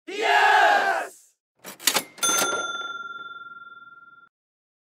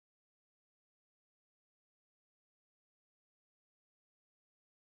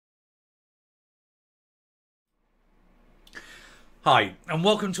Hi, and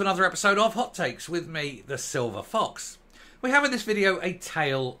welcome to another episode of Hot Takes with me, the Silver Fox. We have in this video a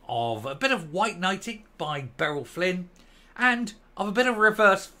tale of a bit of white knighting by Beryl Flynn and of a bit of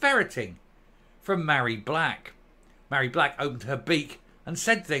reverse ferreting from Mhairi Black. Mhairi Black opened her beak and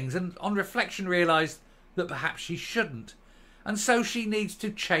said things and on reflection realised that perhaps she shouldn't. And so she needs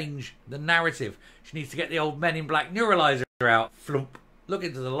to change the narrative. She needs to get the old Men in Black neuralizer out, flump, look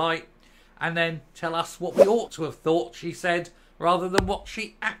into the light, and then tell us what we ought to have thought she said rather than what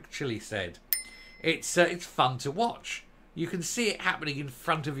she actually said. It's fun to watch. You can see it happening in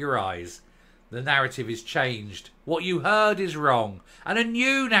front of your eyes. The narrative is changed. What you heard is wrong. And a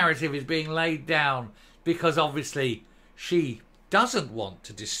new narrative is being laid down because obviously she doesn't want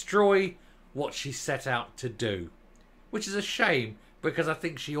to destroy what she set out to do. Which is a shame because I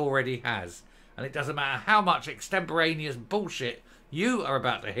think she already has. And it doesn't matter how much extemporaneous bullshit you are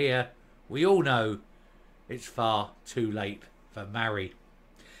about to hear. We all know it's far too late for Mhairi.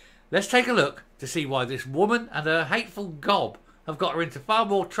 Let's take a look to see why this woman and her hateful gob have got her into far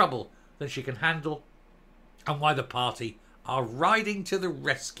more trouble than she can handle and why the party are riding to the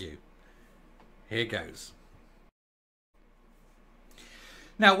rescue. Here goes.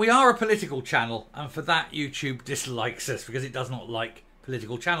 Now, we are a political channel, and for that YouTube dislikes us because it does not like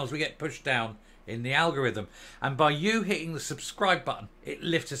political channels. We get pushed down in the algorithm, and by you hitting the subscribe button, it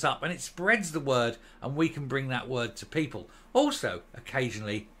lifts us up and it spreads the word, and we can bring that word to people. Also,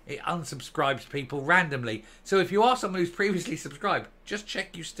 occasionally, it unsubscribes people randomly. So if you are someone who's previously subscribed, just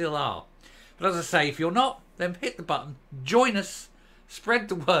check you still are. But as I say, if you're not, then hit the button, join us, spread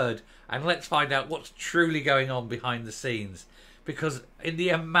the word, and let's find out what's truly going on behind the scenes. Because in the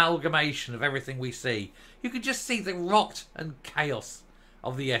amalgamation of everything we see, you can just see the rot and chaos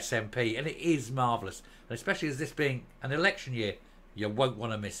of the SNP, and it is marvellous. And especially as this being an election year, you won't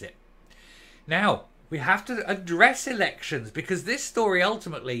want to miss it. Now, we have to address elections because this story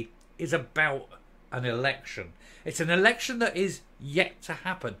ultimately is about an election. It's an election that is yet to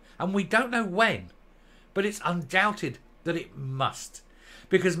happen, and we don't know when, but it's undoubted that it must.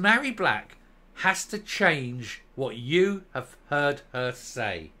 Because Mhairi Black has to change what you have heard her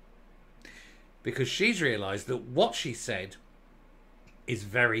say. Because she's realised that what she said is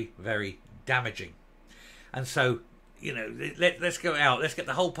very, very damaging. And so, you know, let's go out. Let's get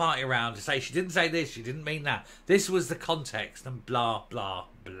the whole party around to say she didn't say this, she didn't mean that. This was the context and blah, blah,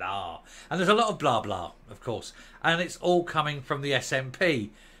 blah. And there's a lot of blah, blah, of course. And it's all coming from the SNP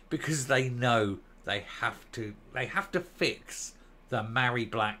because they know they have to fix the Mhairi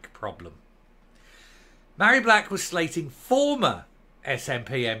Black problem. Mhairi Black was slating former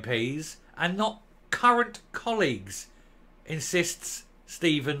SNP MPs and not current colleagues, insists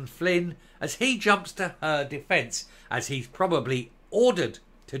Stephen Flynn as he jumps to her defence, as he's probably ordered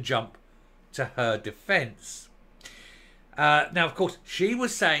to jump to her defence. Now, of course, she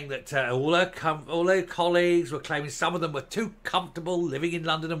was saying that all her colleagues were claiming some of them were too comfortable living in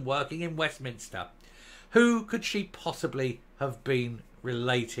London and working in Westminster. Who could she possibly have been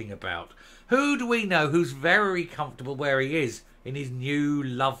relating about? Who do we know who's very comfortable where he is in his new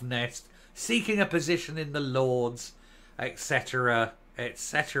love nest, seeking a position in the Lords, etc.,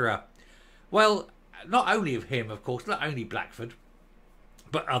 etc.? Well, not only of him, of course, not only Blackford,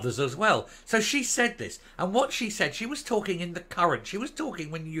 but others as well. So she said this, and what she said, she was talking in the current. She was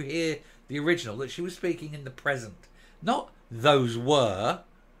talking, when you hear the original, that she was speaking in the present. Not those were.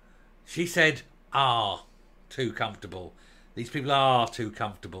 She said, are too comfortable. These people are too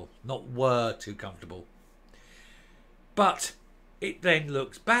comfortable, not were too comfortable. But it then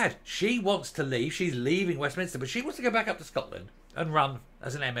looks bad. She wants to leave. She's leaving Westminster, but she wants to go back up to Scotland and run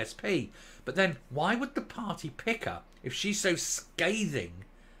as an MSP. But then why would the party pick her if she's so scathing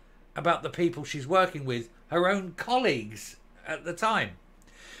about the people she's working with, her own colleagues at the time?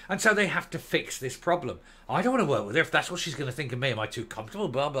 And so they have to fix this problem. I don't want to work with her if that's what she's going to think of me. Am I too comfortable?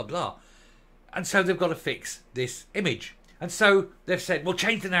 Blah, blah, blah. And so they've got to fix this image. And so they've said, well,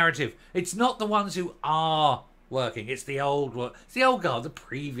 change the narrative. It's not the ones who are working. It's the old guard, the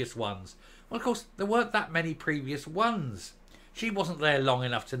previous ones. Well, of course, there weren't that many previous ones. She wasn't there long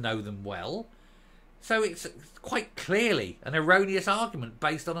enough to know them well. So it's quite clearly an erroneous argument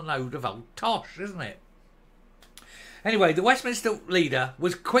based on a load of old tosh, isn't it? Anyway, the Westminster leader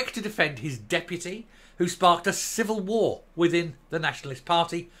was quick to defend his deputy, who sparked a civil war within the Nationalist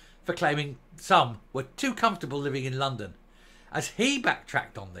Party for claiming some were too comfortable living in London, as he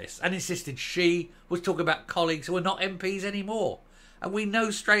backtracked on this and insisted she was talking about colleagues who were not MPs anymore. And we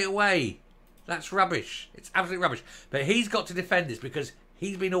know straight away that's rubbish. It's absolute rubbish. But he's got to defend this because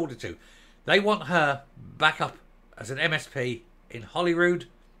he's been ordered to. They want her back up as an MSP in Holyrood,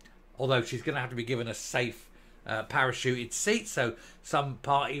 although she's going to have to be given a safe parachuted seat. So some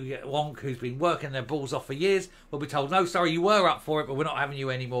party wonk who's been working their balls off for years will be told, no, sorry, you were up for it, but we're not having you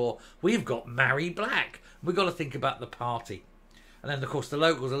anymore. We've got Mhairi Black. We've got to think about the party. And then, of course, the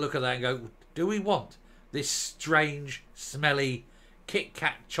locals will look at that and go, do we want this strange, smelly, Kit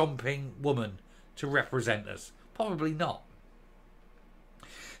Kat chomping woman to represent us? Probably not.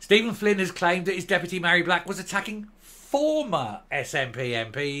 Stephen Flynn has claimed that his deputy Mhairi Black was attacking former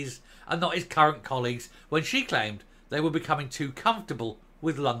SNP MPs and not his current colleagues when she claimed they were becoming too comfortable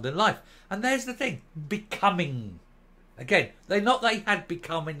with London life. And there's the thing, becoming. Again, they had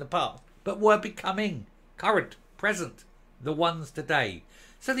become in the past, but were becoming current, present, the ones today.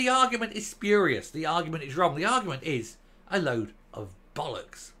 So the argument is spurious. The argument is wrong. The argument is a load of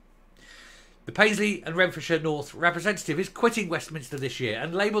bollocks. The Paisley and Renfrewshire North representative is quitting Westminster this year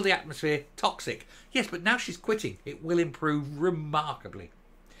and labelled the atmosphere toxic. Yes, but now she's quitting. It will improve remarkably.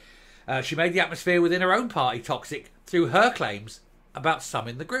 She made the atmosphere within her own party toxic through her claims about some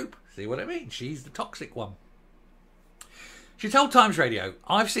in the group. See what I mean? She's the toxic one. She told Times Radio,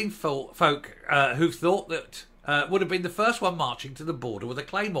 I've seen folk who've thought that would have been the first one marching to the border with a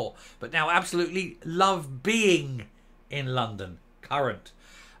claymore, but now absolutely love being in London. Current.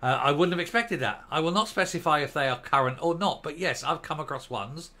 I wouldn't have expected that. I will not specify if they are current or not, but yes, I've come across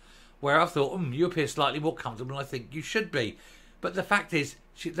ones where I've thought, you appear slightly more comfortable than I think you should be. But the fact is,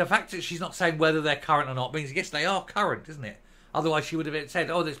 the fact that she's not saying whether they're current or not means, yes, they are current, isn't it? Otherwise, she would have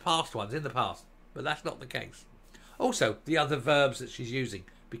said, oh, there's past ones in the past. But that's not the case. Also, the other verbs that she's using,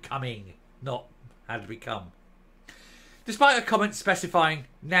 becoming, not had become. Despite her comments specifying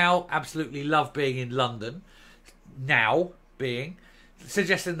now absolutely love being in London, now being,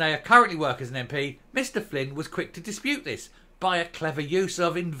 suggesting they are currently work as an MP, Mr. Flynn was quick to dispute this by a clever use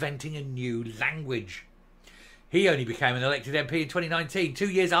of inventing a new language. He only became an elected MP in 2019, 2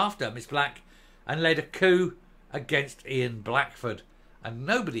 years after Miss Black, and led a coup against Ian Blackford. And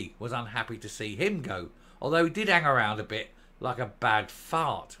nobody was unhappy to see him go, although he did hang around a bit like a bad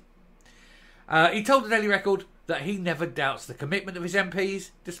fart. He told the Daily Record that he never doubts the commitment of his MPs,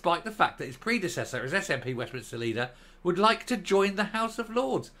 despite the fact that his predecessor as SNP Westminster leader would like to join the House of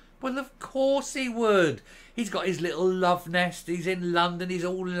Lords. Well, of course he would. He's got his little love nest. He's in London. He's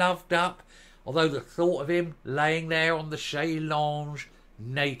all loved up. Although the thought of him laying there on the chaise lounge,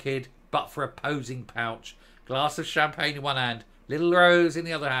 naked, but for a posing pouch, glass of champagne in one hand, little rose in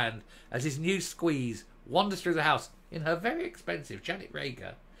the other hand, as his new squeeze wanders through the house in her very expensive Janet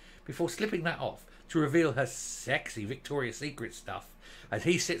Rager, before slipping that off to reveal her sexy Victoria's Secret stuff, as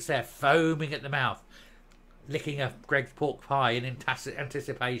he sits there foaming at the mouth, licking a Greg's pork pie in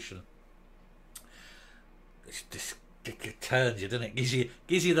anticipation. It turns you, doesn't it?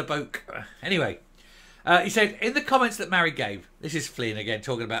 Gives you the boke. Anyway, he said, in the comments that Mhairi gave, this is Flynn again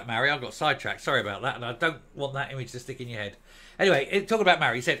talking about Mhairi. I got sidetracked, sorry about that, and I don't want that image to stick in your head. Anyway, talking about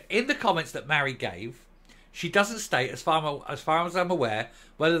Mhairi, he said, in the comments that Mhairi gave, she doesn't state, as far as I'm aware,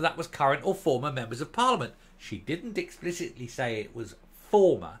 whether that was current or former members of Parliament. She didn't explicitly say it was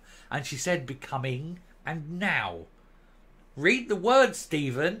former, and she said becoming and now. Read the words,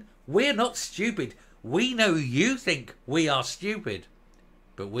 Stephen. We're not stupid. We know you think we are stupid,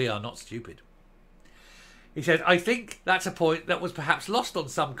 but we are not stupid. He said, I think that's a point that was perhaps lost on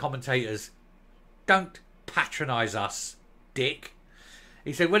some commentators. Don't patronise us, Dick.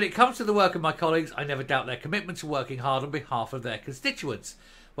 He said, when it comes to the work of my colleagues, I never doubt their commitment to working hard on behalf of their constituents,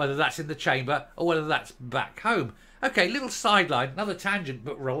 whether that's in the chamber or whether that's back home. Okay, little sideline, another tangent,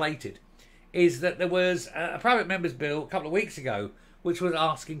 but related, is that there was a private member's bill a couple of weeks ago which was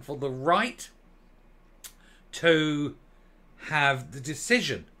asking for the right to have the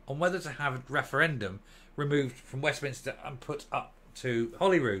decision on whether to have a referendum removed from Westminster and put up to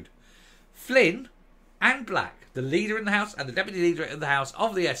Holyrood. Flynn and Black, the leader in the House and the deputy leader in the House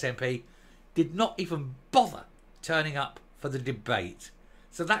of the SNP, did not even bother turning up for the debate.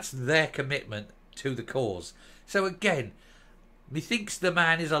 So that's their commitment to the cause. So again, methinks the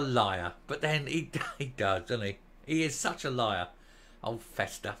man is a liar, but then he does, doesn't he? He is such a liar. Old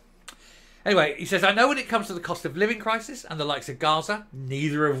Fester. Anyway, he says, I know when it comes to the cost of living crisis and the likes of Gaza,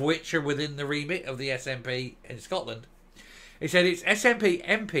 neither of which are within the remit of the SNP in Scotland. He said it's SNP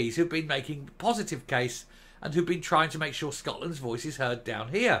MPs who've been making a positive case and who've been trying to make sure Scotland's voice is heard down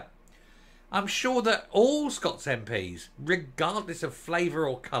here. I'm sure that all Scots MPs, regardless of flavour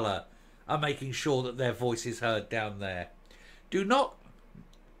or colour, are making sure that their voice is heard down there. Do not,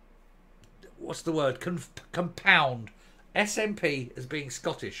 compound SNP as being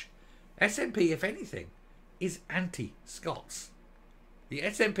Scottish. SNP, if anything, is anti-Scots. The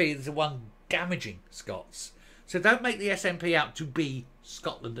SNP is the one damaging Scots. So don't make the SNP out to be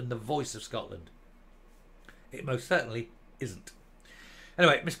Scotland and the voice of Scotland. It most certainly isn't.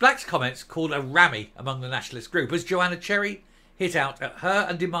 Anyway, Miss Black's comments called a rammy among the nationalist group as Joanna Cherry hit out at her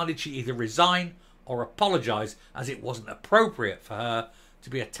and demanded she either resign or apologise, as it wasn't appropriate for her to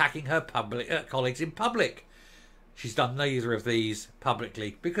be attacking her colleagues in public. She's done neither of these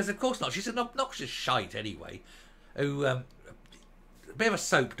publicly, because of course not. She's an obnoxious shite anyway, who a bit of a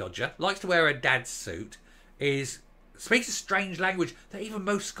soap dodger, likes to wear her dad's suit, speaks a strange language that even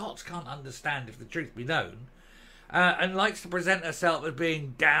most Scots can't understand, if the truth be known, and likes to present herself as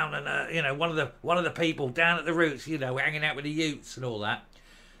being down and one of the people down at the roots, hanging out with the Utes and all that.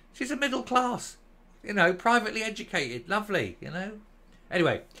 She's a middle class, privately educated, lovely,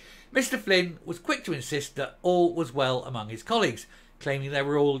 Anyway, Mr. Flynn was quick to insist that all was well among his colleagues, claiming they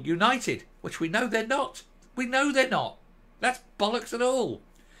were all united, which we know they're not. We know they're not. That's bollocks and all.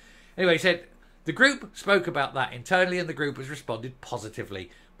 Anyway, he said, the group spoke about that internally and the group has responded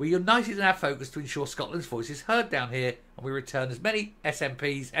positively. We're united in our focus to ensure Scotland's voice is heard down here, and we return as many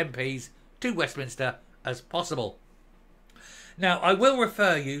MPs to Westminster as possible. Now, I will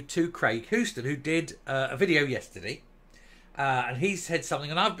refer you to Craig Houston, who did a video yesterday, and he said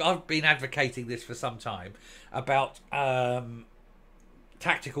something, and I've been advocating this for some time, about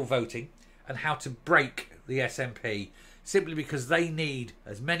tactical voting and how to break the SNP, simply because they need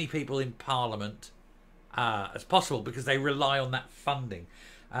as many people in Parliament as possible, because they rely on that funding.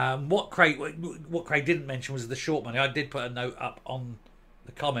 What Craig didn't mention was the short money. I did put a note up on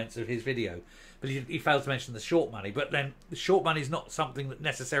the comments of his video, but he failed to mention the short money. But then the short money is not something that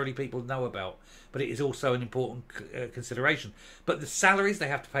necessarily people know about, but it is also an important consideration. But the salaries they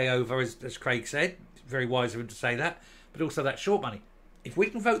have to pay over, as Craig said, very wise of him to say that, but also that short money. If we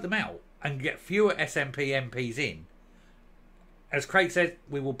can vote them out and get fewer SNP MPs in, as Craig said,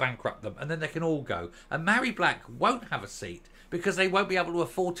 we will bankrupt them, and then they can all go. And Mhairi Black won't have a seat because they won't be able to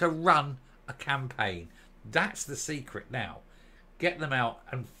afford to run a campaign. That's the secret now. Get them out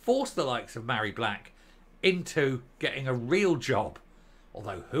and force the likes of Mhairi Black into getting a real job.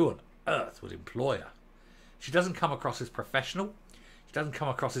 Although who on earth would employ her? She doesn't come across as professional. She doesn't come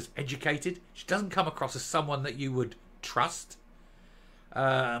across as educated. She doesn't come across as someone that you would trust.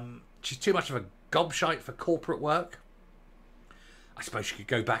 She's too much of a gobshite for corporate work. I suppose she could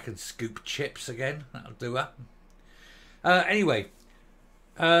go back and scoop chips again. That'll do her. Anyway,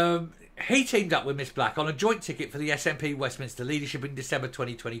 he teamed up with Miss Black on a joint ticket for the SNP Westminster leadership in December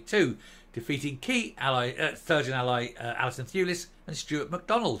 2022, defeating key Sturgeon ally Alison Thewlis and Stuart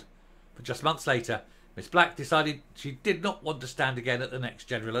MacDonald. But just months later, Miss Black decided she did not want to stand again at the next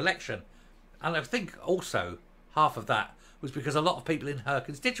general election. And I think also half of that was because a lot of people in her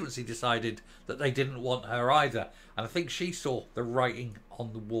constituency decided that they didn't want her either. And I think she saw the writing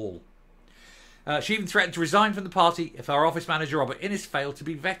on the wall. She even threatened to resign from the party if our office manager, Robert Innes, failed to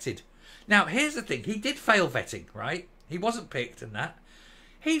be vetted. Now, here's the thing. He did fail vetting, right? He wasn't picked and that.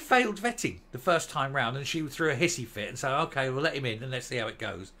 He failed vetting the first time round, and she threw a hissy fit and said, OK, we'll let him in and let's see how it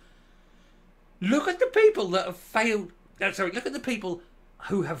goes. Look at the people that have failed. Look at the people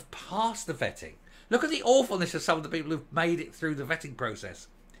who have passed the vetting. Look at the awfulness of some of the people who've made it through the vetting process.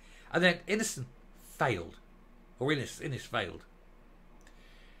 And then Innes failed. Or Innes failed.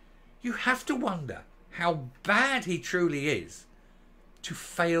 You have to wonder how bad he truly is to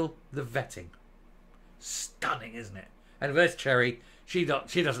fail the vetting. Stunning, isn't it? And there's Cherry. She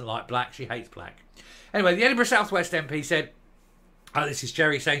doesn't like black. She hates black. Anyway, the Edinburgh South West MP said, this is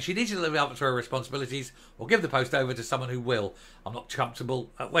Cherry saying, she needs to live up to her responsibilities or give the post over to someone who will. I'm not comfortable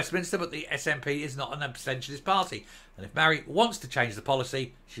at Westminster, but the SNP is not an abstentionist party. And if Mhairi wants to change the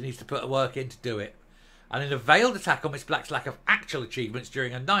policy, she needs to put her work in to do it. And in a veiled attack on Miss Black's lack of actual achievements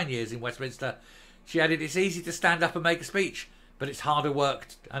during her 9 years in Westminster, she added, it's easy to stand up and make a speech, but it's harder to work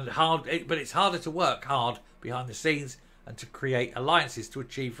hard behind the scenes and to create alliances to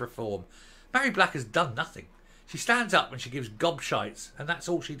achieve reform. Mhairi Black has done nothing. She stands up and she gives gobshites, and that's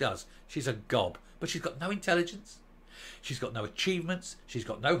all she does. She's a gob, but she's got no intelligence. She's got no achievements. She's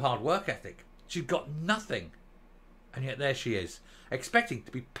got no hard work ethic. She's got nothing. And yet there she is, expecting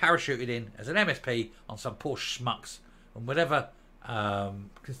to be parachuted in as an MSP on some poor schmucks and whatever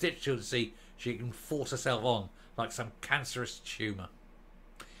constituency she can force herself on like some cancerous tumour.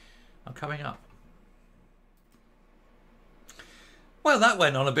 I'm coming up. Well, that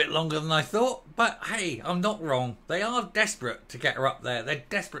went on a bit longer than I thought, but hey, I'm not wrong. They are desperate to get her up there. They're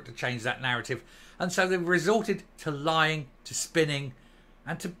desperate to change that narrative. And so they've resorted to lying, to spinning,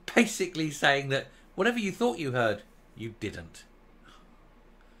 and to basically saying that whatever you thought you heard, you didn't.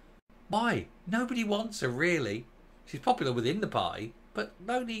 Why? Nobody wants her, really. She's popular within the party, but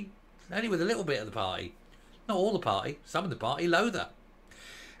only with a little bit of the party. Not all the party. Some of the party loathe her.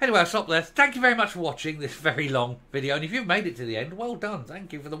 Anyway, I'll stop there. Thank you very much for watching this very long video. And if you've made it to the end, well done.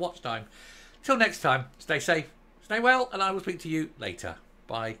 Thank you for the watch time. Till next time, stay safe, stay well, and I will speak to you later.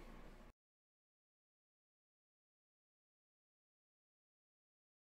 Bye.